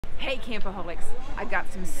Hey Campoholics, I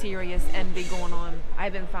got some serious envy going on.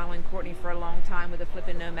 I've been following Courtney for a long time with the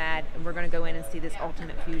Flipping Nomad, and we're going to go in and see this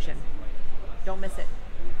ultimate fusion. Don't miss it.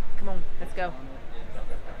 Come on, let's go.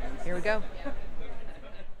 Here we go.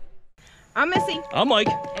 I'm Missy. I'm Mike.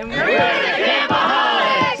 And we're the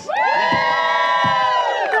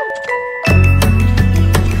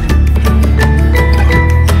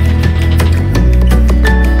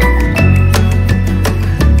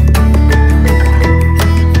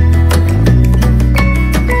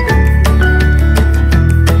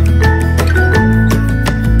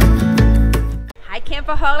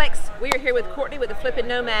Campoholics! We are here with Courtney with the Flipping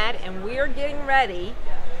Nomad, and we are getting ready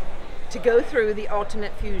to go through the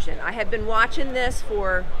ultimate fusion. I have been watching this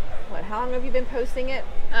for, what, how long have you been posting it?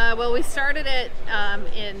 Well, we started it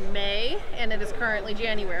in May, and it is currently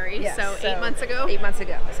January, Yes, so 8 months ago. 8 months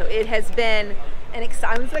ago. So it has been an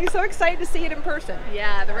I'm so excited to see it in person.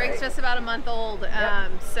 Yeah, the rig's just about a month old.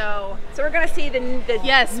 Yep. So we're going to see the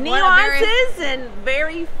nuances and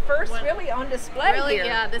very first really on display here.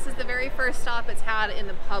 Yeah, this is the very first stop it's had in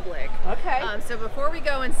the public. Okay. So before we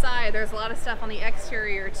go inside, there's a lot of stuff on the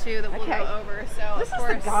exterior too that we'll go over. So this is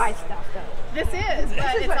the guy stuff though. This is, but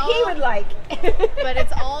this is it's what all, he would like. but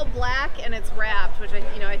it's all black and it's wrapped, which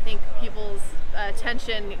I think people's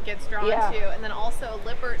attention gets drawn to. And then also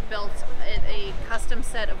Lippert built a custom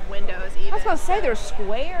set of windows. Even. I was going to say they're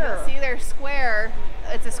square. You'll see they're square.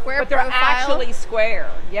 It's a square profile. But they're actually square,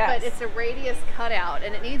 yes. But it's a radius cutout,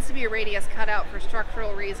 and it needs to be a radius cutout for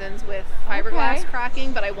structural reasons with fiberglass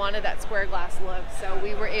cracking, but I wanted that square glass look, so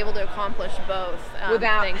we were able to accomplish both.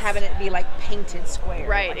 Without having it be like painted square.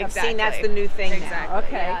 Right, like exactly. I've seen that's the new thing now.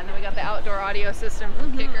 Okay. Yeah, and then we got the outdoor audio system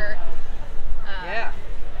from Kicker. Yeah.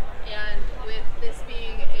 And with this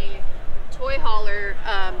being a toy hauler,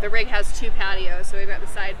 the rig has two patios, so we've got the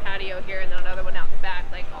side patio here and then another one out the back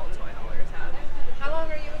like all toy haulers have. How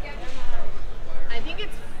long are you again? I think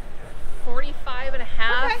it's 45 and a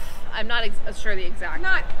half. Okay. I'm not sure the exact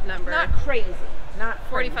number. Not crazy. Not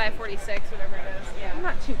 45, 46, whatever it is. Yeah.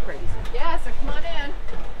 Not too crazy. Yeah, so come on in.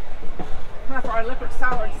 Come on for our Lippert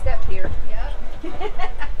solid step here. Yep.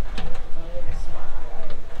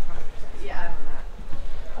 Yeah.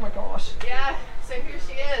 Oh my gosh. Yeah, so here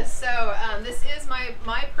she is. So this is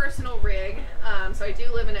my personal rig. So I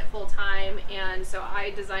do live in it full time, and so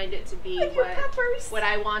I designed it to be what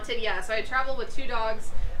I wanted. Yeah, so I travel with two dogs,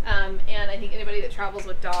 and I think anybody that travels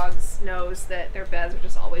with dogs knows that their beds are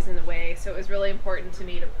just always in the way. So it was really important to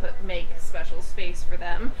me to make special space for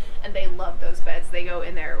them, and they love those beds. They go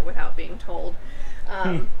in there without being told.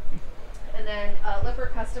 And then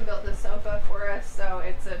Lippert custom built this sofa for us, so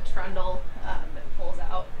it's a trundle that pulls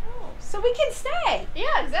out. Oh, so we can stay.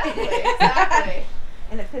 Yeah, exactly, exactly.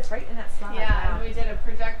 And it fits right in that slot. Yeah, and we did a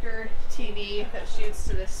projector TV that shoots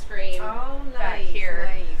to the screen back here.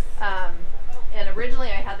 Nice. And originally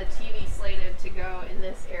I had the TV slated to go in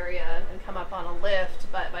this area and come up on a lift,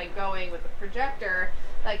 but by going with the projector,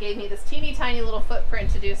 that gave me this teeny tiny little footprint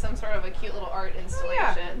to do some sort of a cute little art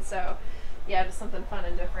installation. So yeah, just something fun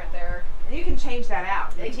and different there. And you can change that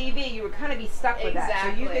out. The TV, you would kind of be stuck with that.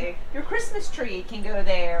 Exactly. So you can, your Christmas tree can go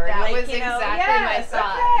there. That and was exactly my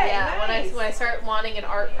thought. Okay, yeah, nice. when I start wanting an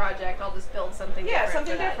art project, I'll just build something different. Yeah,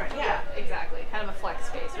 something different. Yeah, exactly. Kind of a flex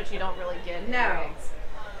space, which you don't really get in rigs.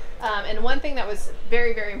 And one thing that was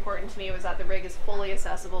very, very important to me was that the rig is fully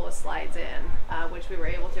accessible with slides in, which we were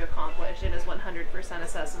able to accomplish. It is 100%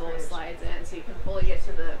 accessible with slides in, so you can fully get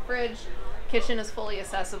to the fridge. Kitchen is fully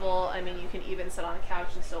accessible. I mean, you can even sit on a couch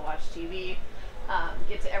and still watch TV.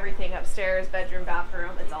 Get to everything upstairs, bedroom,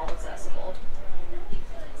 bathroom, it's all accessible.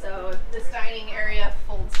 So this dining area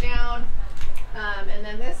folds down. And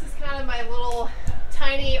then this is kind of my little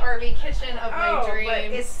tiny RV kitchen of my dreams. But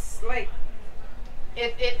it's like...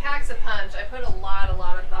 It packs a punch. I put a lot of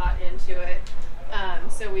thought into it.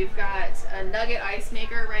 So we've got a nugget ice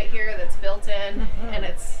maker right here that's built in, and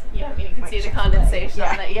it's, you can see the condensation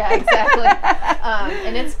on it. Yeah, exactly.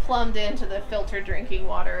 And it's plumbed into the filtered drinking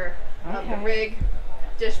water of the rig.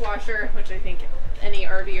 Dishwasher, which I think any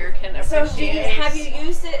RVer can appreciate. So have you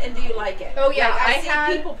used it and do you like it? Oh yeah, like,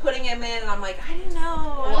 I see people putting them in and I'm like, I don't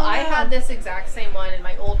know. Well, I had this exact same one in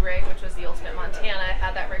my old rig, which was the Ultimate Montana. I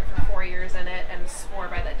had that rig for 4 years in it and swore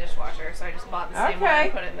by that dishwasher, so I just bought the same one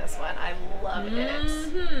and put it in this one. I loved it.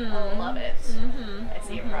 I love it. I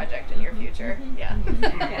see a project in your future. Yeah.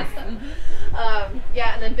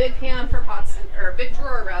 Yeah, and then big pan for pots, or big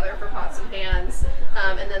drawer rather for pots and pans.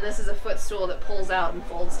 And then this is a footstool that pulls out and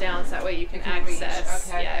folds down, so that way you can access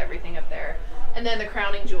everything up there. And then the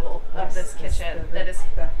crowning jewel of this kitchen that is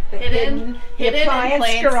hidden in plain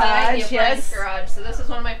sight, the appliance garage. So this is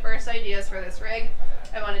one of my first ideas for this rig.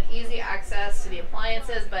 I wanted easy access to the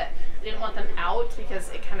appliances, but I didn't want them out because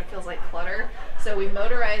it kind of feels like clutter. So we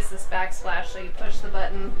motorized this backsplash, so you push the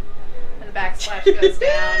button and the backsplash goes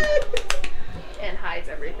down and hides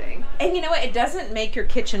everything. And you know what? It doesn't make your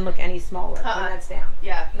kitchen look any smaller when that's down.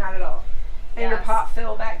 Yeah. Not at all. And your pot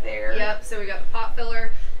fill back there. Yep, so we got the pot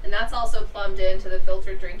filler, and that's also plumbed into the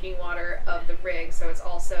filtered drinking water of the rig, so it's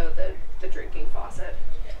also the drinking faucet.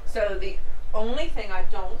 So the only thing I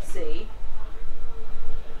don't see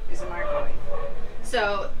is a microwave.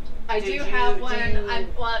 So I do have one.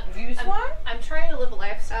 I'm trying to live a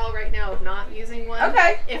lifestyle right now of not using one.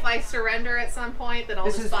 Okay. If I surrender at some point, then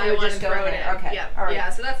I'll just buy one and throw it in. Okay. Yep. All right. Yeah,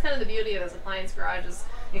 so that's kind of the beauty of this appliance garage is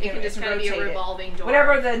it can just kind of be a revolving door.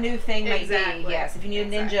 Whatever the new thing might be. Yes. If you need a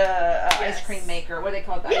Ninja ice cream maker, what do they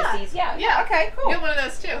call it? The ices? Yeah. Yeah. Okay, cool. Get one of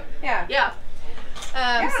those too. Yeah. Yeah.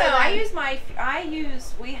 So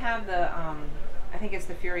we have the, I think it's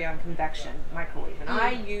the Furion convection microwave, and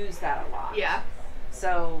I use that a lot. Yeah.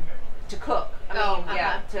 So, to cook.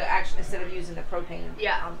 To actually, instead of using the propane,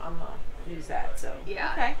 I'm gonna use that, so.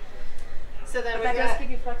 Yeah. Okay. So then that does give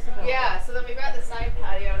you flexibility. Yeah, so then we've got the side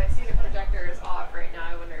patio, and I see the projector is off right now.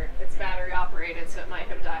 I wonder, it's battery operated, so it might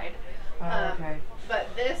have died. Okay.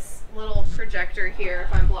 But this little projector here,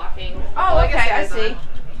 if I'm blocking, I see.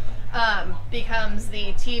 Becomes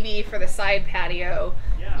the TV for the side patio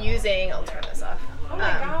using, I'll turn this off. Oh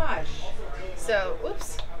my gosh. So,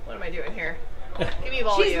 whoops, what am I doing here? Give me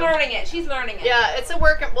volume. She's learning it. Yeah, it's a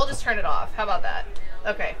work, we'll just turn it off. How about that?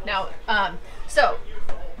 Okay, now, so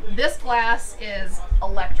this glass is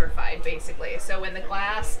electrified basically. So when the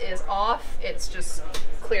glass is off, it's just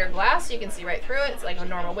clear glass. You can see right through it. It's like a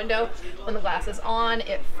normal window. When the glass is on,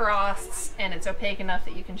 it frosts and it's opaque enough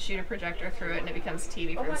that you can shoot a projector through it and it becomes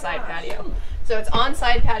TV for the side patio. So it's on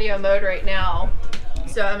side patio mode right now.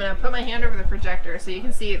 So I'm going to put my hand over the projector so you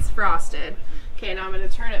can see it's frosted. Okay, now I'm going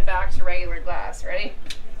to turn it back to regular glass. Ready?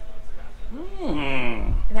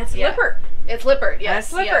 And that's Lippert. It's Lippert, yes.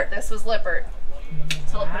 That's Lippert. Yeah, this was Lippert.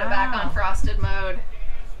 So I'll put it back on frosted mode,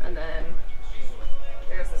 and then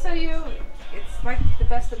there's the... It's like the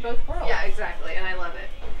best of both worlds. Yeah, exactly, and I love it.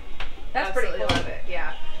 That's pretty cool. Love it,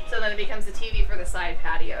 yeah. So then it becomes the TV for the side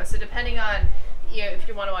patio. So depending on, if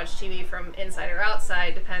you want to watch TV from inside or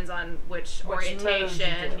outside, depends on which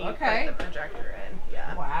orientation you put the projector in.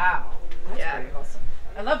 Yeah. Wow. That's pretty awesome.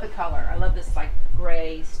 I love the color. I love this like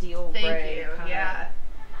gray, steel gray. Thank you. Yeah.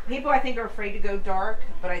 People I think are afraid to go dark,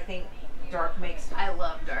 but I think dark makes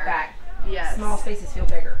love dark. Back. Yes. Small spaces feel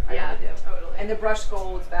bigger. I really do. Totally. And the brushed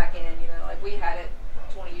gold's back in, like we had it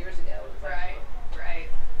 20 years ago. Right.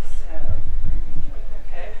 So.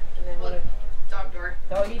 Okay. And then what? Dog door.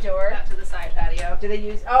 Doggy door. Up to the side patio. Do they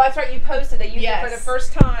use? Oh, that's right. You posted. They used it for the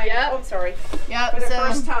first time. Yep. Oh, I'm sorry. Yep. For the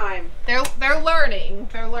first time. They're learning.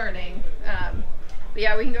 But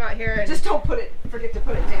yeah, we can go out here and just don't forget to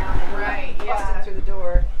put it down. And bust it through the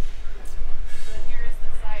door. So here's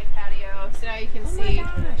the side patio. So now you can see. Oh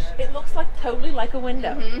my gosh. It looks like totally like a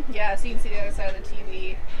window. Yeah, so you can see the other side of the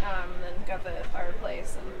TV, and then got the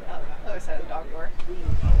fireplace and the other side of the dog door.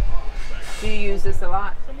 Do you use this a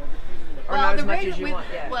lot? Or not as much as you want?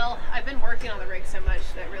 Well, I've been working on the rig so much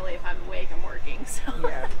that really, if I'm awake, I'm working. So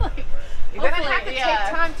you're gonna have to take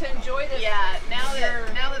time to enjoy this. Yeah, now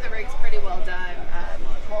that the rig's pretty well done,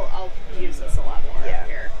 I'll use this a lot more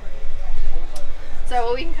here.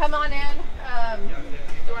 So we can come on in.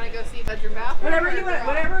 Do you want to go see bedroom bathroom? Whatever you want.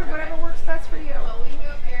 Whatever works best for you. Well, we can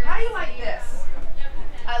go up here. How do you like this?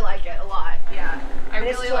 I like it a lot. Yeah, I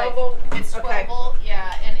really like it. It's 12 volt.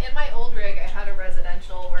 Yeah, and in my old rig, I had a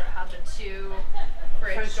residential where it had the 2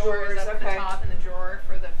 fridge doors up at the top and the drawer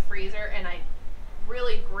for the freezer, and I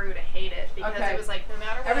really grew to hate it because it was like no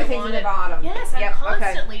matter what everything's I wanted, in the bottom. Yes, I'm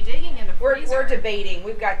constantly digging in the freezer. We're debating.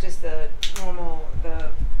 We've got just the normal, the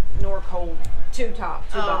Norcold 2 top,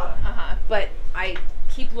 2 bottom. But I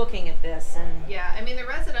keep looking at this and yeah, I mean the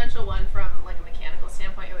residential one from like a mechanical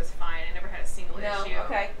standpoint, it was fine. I never had a single issue.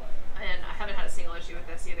 And I haven't had a single issue with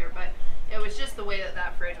this either, but it was just the way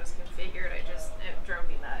that fridge was configured. It drove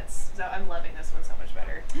me nuts. So I'm loving this one so much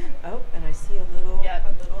better. Oh, and I see a little.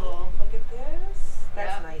 Look at this.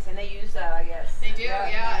 That's nice. And they use that, I guess. They do,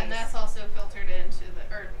 nice. And that's also filtered into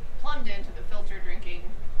plumbed into the filtered drinking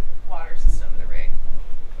water system of the rig.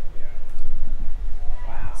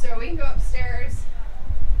 Wow. So we can go upstairs.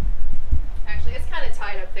 Actually, it's kind of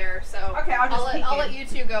tight up there, so I'll let you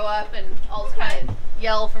two go up, and I'll kind of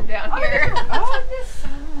yell from down here. This.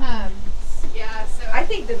 Yeah. So I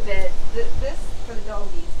think the bed, this for the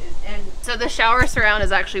doggies is, and so the shower surround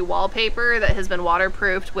is actually wallpaper that has been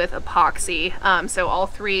waterproofed with epoxy. So all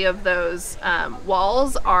 3 of those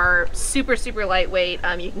walls are super, super lightweight.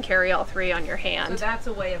 You can carry all 3 on your hand. so that's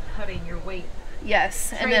a way of cutting your weight,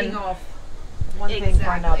 Yes, and trading then off one thing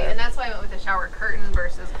for another. and that's why I went with the shower curtain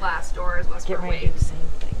versus glass doors, was Get for ready to weight. do the same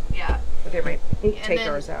thing. Yeah. But they might take And then,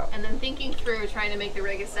 ours out. and then thinking through trying to make the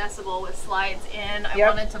rig accessible with slides in, I Yep.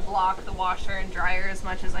 wanted to block the washer and dryer as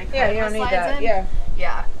much as I could Yeah, you with don't need slides that. in. Yeah.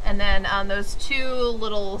 Yeah, and then those 2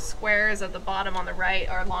 little squares at the bottom on the right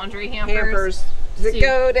are laundry hampers. Hampers. Does it So-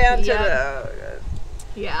 go down to Yep.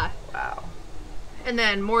 Yeah, the? Wow. and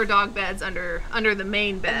then more dog beds under the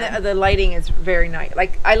main bed. And the lighting is very nice.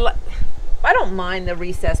 Like I don't mind the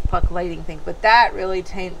recessed puck lighting thing, but that really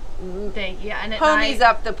Yeah, and at ponies night,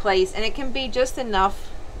 up the place, and it can be just enough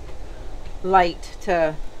light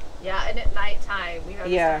to. yeah, and at nighttime, just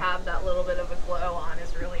Yeah. to have that little bit of a glow on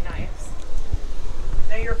is really nice.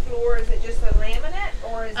 Now your floor, is it just a laminate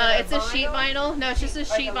or is it It's a sheet vinyl. No, it's just a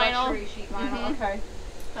sheet vinyl. Luxury sheet vinyl. Mhm. Okay.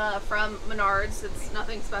 From Menards. It's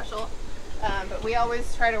nothing special, but we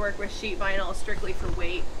always try to work with sheet vinyl strictly for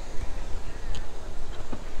weight.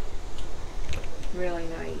 Really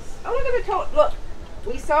nice. Oh, look at the toilet. Look,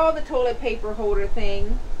 we saw the toilet paper holder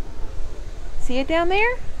thing. See it down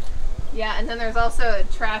there? Yeah, and then there's also a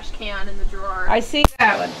trash can in the drawer. I see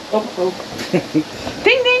that one. Oh.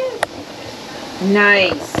 Ding ding.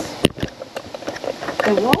 Nice.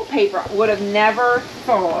 The wallpaper would have never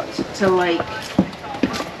thought to like.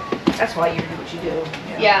 That's why you do what you do.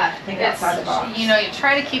 Yeah, Think outside the box. you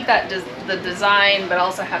try to keep that the design, but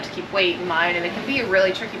also have to keep weight in mind, and it can be a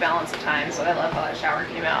really tricky balance at times. So I love how that shower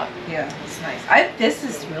came out. Yeah, it's nice. This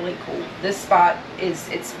is really cool. This spot is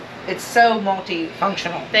it's so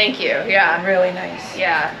multifunctional. Thank you. Yeah. Really nice.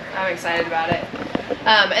 Yeah, I'm excited about it.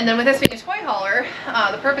 And then with this being a toy hauler,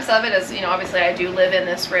 the purpose of it is, obviously I do live in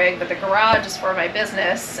this rig, but the garage is for my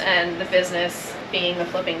business, and the business being the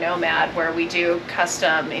Flipping Nomad, where we do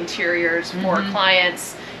custom interiors for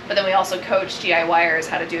clients, but then we also coach DIYers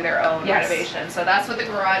how to do their own renovation. So that's what the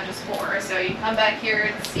garage is for. So you come back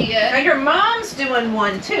here and see Now it. your mom's doing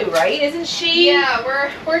one too, right? Isn't she? Yeah,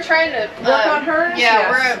 we're trying to Work on hers? Yeah,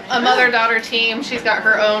 Yes. we're a mother-daughter team. She's got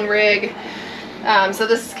her own rig. So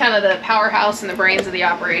this is kind of the powerhouse and the brains of the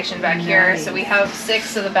operation back here. So we have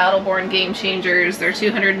 6 of the Battleborn Game Changers. They're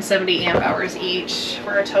 270 amp hours each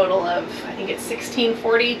for a total of, I think it's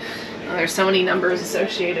 1640. There's so many numbers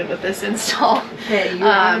associated with this install. Okay,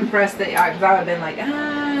 I'm impressed that I would have been like,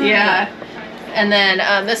 Yeah. And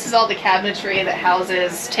then this is all the cabinetry that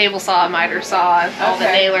houses table saw, miter saw, all the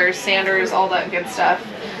nailers, sanders, all that good stuff.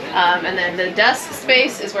 And then the desk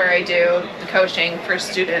space is where I do the coaching for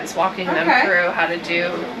students, walking them through how to do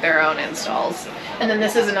their own installs. And then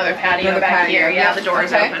this is another patio back here. Yeah, the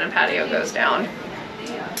door's open and patio goes down.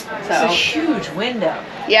 It's a huge window.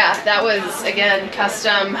 Yeah, that was, again,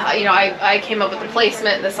 custom. I came up with the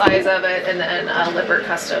placement, the size of it, and then Lippert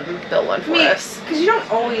custom built one for us. Because you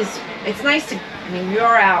don't always, it's nice to,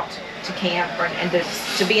 you're out to camp and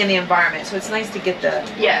to be in the environment, so it's nice to get the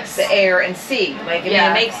air and see. Like,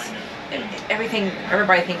 it makes everything,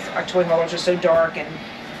 everybody thinks our toy haulers are so dark, and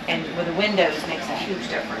with the windows makes a huge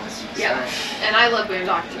difference. Yeah, and I love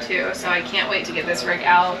boondocking too, so I can't wait to get this rig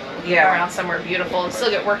out around somewhere beautiful and still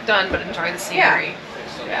get work done, but enjoy the scenery.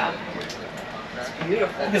 Yeah. It's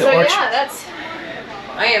beautiful. So yeah, that's.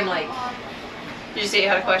 I am like. Did you say you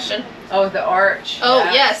had a question? Oh, the arch. Oh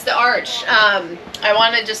yes, the arch. I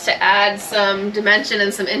wanted just to add some dimension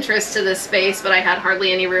and some interest to this space, but I had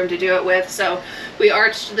hardly any room to do it with, so we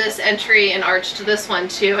arched this entry and arched this one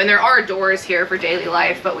too. And there are doors here for daily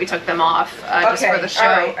life, but we took them off just for the show. All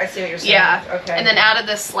right, I see what you're saying. Yeah. Okay. And then added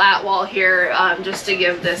this slat wall here just to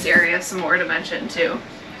give this area some more dimension too,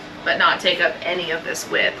 but not take up any of this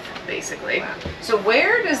width, basically. Wow. So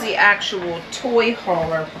where does the actual toy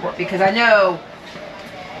hauler work? Because I know.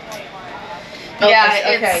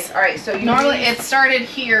 It's all right. So you normally it started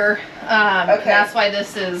here. That's why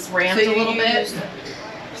this is ramped so a little bit.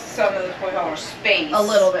 Some of the toy hauler space. A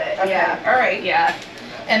little bit, yeah. All right. Yeah.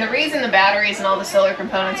 And the reason the batteries and all the solar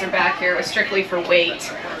components are back here was strictly for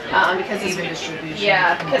weight. Because even distribution.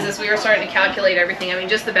 Yeah, because as we were starting to calculate everything, I mean,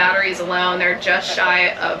 just the batteries alone, they're just shy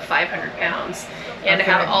of 500 pounds. And to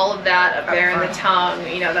have all of that up there in the tongue,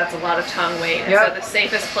 that's a lot of tongue weight. And so the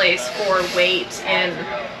safest place for weight in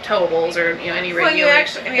towables or any rig you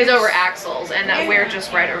actually, is over axles, and that we're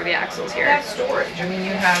just right over the axles here. That's storage. I mean,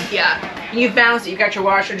 you have you've balanced it. You've got your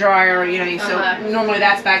washer dryer. So normally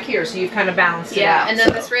that's back here, so you've kind of balanced it out. And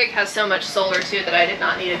then this rig has so much solar too that I did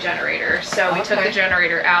not need a generator, so we took the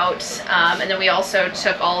generator out, and then we also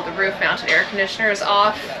took all the roof-mounted air conditioners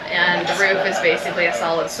off, and the roof is basically a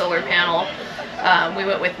solid solar panel. We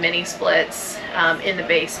went with mini splits in the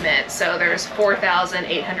basement, so there's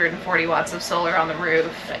 4,840 watts of solar on the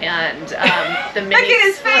roof, and the mini. Look at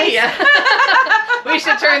his face. We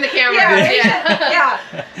should turn the camera.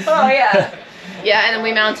 Oh yeah. Yeah, and then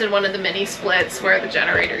we mounted one of the mini splits where the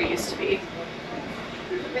generator used to be.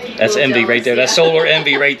 That's envy right there. That's solar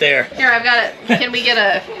envy right there. Here, I've got it. Can we get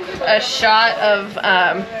a shot of?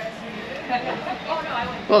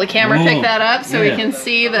 Will the camera pick that up so we can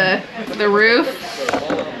see the roof?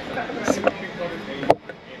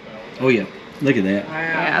 Oh yeah, look at that. Wow.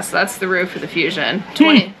 Yeah, so that's the roof of the Fuzion.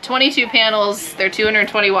 22 panels, they're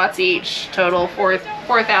 220 watts each, total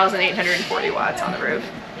 4,840 watts on the roof.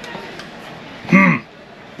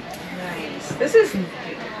 Nice.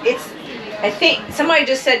 I think somebody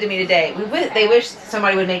just said to me today, they wish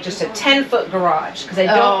somebody would make just a 10-foot garage because I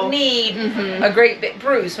don't need a great big.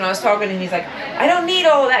 Bruce, when I was talking to him, he's like, I don't need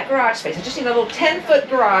all of that garage space. I just need a little 10-foot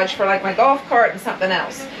garage for like my golf cart and something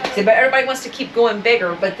else. So, but everybody wants to keep going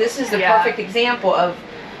bigger. But this is the perfect example of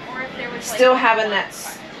still having that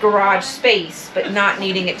garage space, but not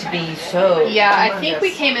needing it to be so. Yeah, I think we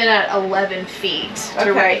came in at 11 feet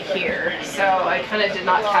to right here. So I kind of did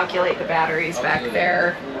not calculate the batteries back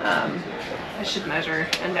there. I should measure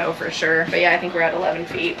and know for sure, but yeah, I think we're at 11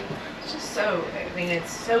 feet. It's just so, I mean,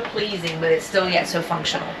 it's so pleasing, but it's still yet so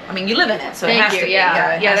functional. I mean, you live in it, so Thank it has you. to be.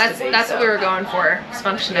 Yeah, that's what we were going for, is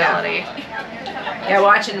functionality. Yeah,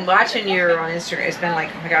 watching your on Instagram, it's been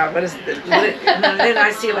like, oh my God, what is this? And then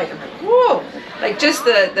I see like, I'm like, whoa, like just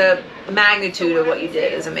the magnitude of what you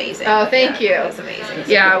did is amazing. Oh, thank you. It's amazing.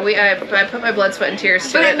 Yeah, I put my blood, sweat, and tears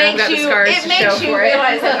to it. But it makes you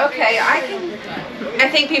realize, like, okay, I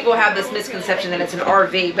think people have this misconception that it's an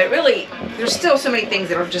RV, but really, there's still so many things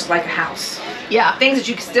that are just like a house. Yeah. Things that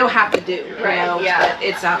you still have to do. Right. Yeah. But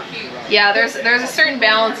it's yeah, there's a certain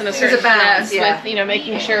balance and a certain finesse with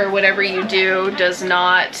making sure whatever you do does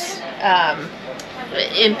not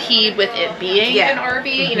impede with it being an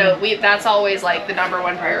RV. That's always like the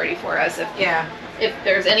 #1 priority for us. If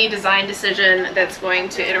there's any design decision that's going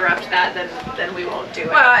to interrupt that, then we won't do it.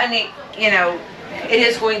 Well, and it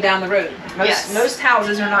is going down the road. Most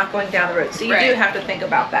houses are not going down the road, so you do have to think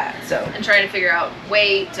about that. So and trying to figure out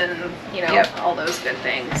weight and all those good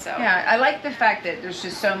things. So yeah, I like the fact that there's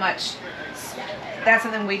just so much. That's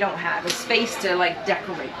something we don't have, a space to like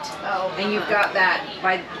decorate. Oh, and you've got that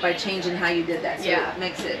by changing how you did that. So it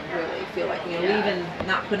makes it really feel like even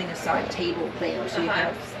not putting a side table there, so you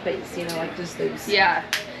have space. Like just those. Yeah,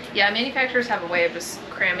 manufacturers have a way of just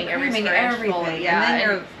cramming everything.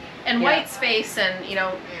 Yeah, and white space and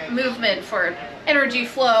movement for energy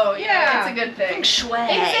flow. Yeah, it's a good thing. Feng shui.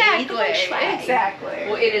 Exactly.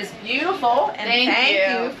 Well, it is beautiful, and thank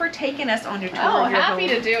you for taking us on your tour. Oh, happy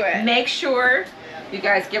to do it. Make sure you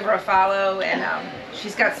guys give her a follow, and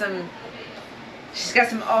she's got some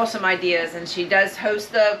awesome ideas, and she does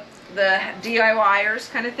host the DIYers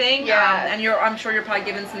kind of thing. Yeah. And I'm sure you're probably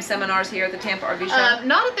giving some seminars here at the Tampa RV show.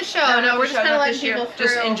 Not at the show. No, we're just kind of letting people through.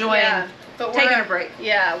 Just enjoying. Yeah. But taking a break.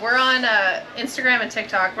 Yeah, we're on Instagram and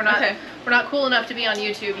TikTok. We're not cool enough to be on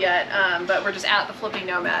YouTube yet, but we're just at the Flipping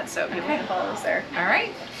Nomad, so people can follow us there. All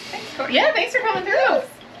right. Thanks, Cortni. Yeah, thanks for coming through.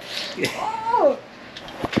 Oh,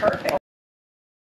 perfect.